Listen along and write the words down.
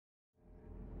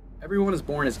Everyone is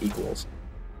born as equals,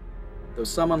 though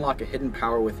some unlock a hidden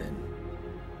power within.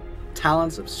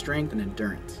 Talents of strength and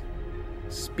endurance,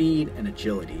 speed and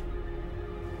agility.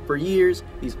 For years,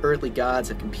 these earthly gods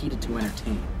have competed to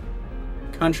entertain.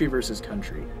 Country versus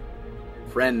country,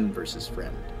 friend versus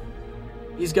friend.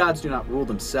 These gods do not rule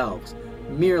themselves,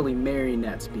 merely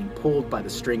marionettes being pulled by the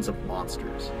strings of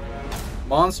monsters.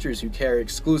 Monsters who care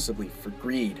exclusively for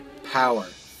greed, power,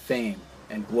 fame,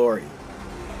 and glory.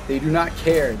 They do not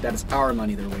care that it's our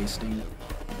money they're wasting,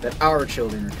 that our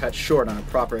children are cut short on a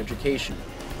proper education,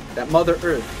 that Mother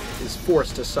Earth is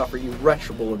forced to suffer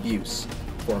irreparable abuse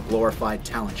for a glorified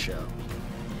talent show.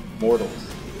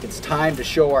 Mortals, it's time to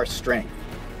show our strength.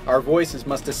 Our voices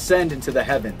must ascend into the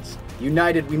heavens.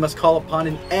 United, we must call upon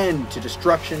an end to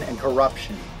destruction and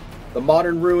corruption. The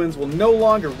modern ruins will no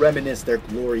longer reminisce their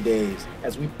glory days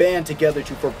as we band together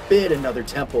to forbid another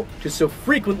temple to so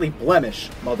frequently blemish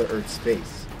Mother Earth's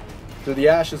face. Through the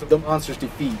ashes of the monster's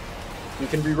defeat, we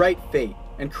can rewrite fate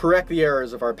and correct the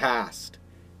errors of our past.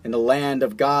 In the land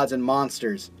of gods and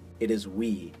monsters, it is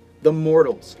we, the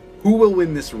mortals, who will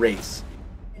win this race.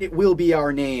 It will be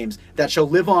our names that shall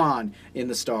live on in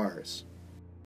the stars.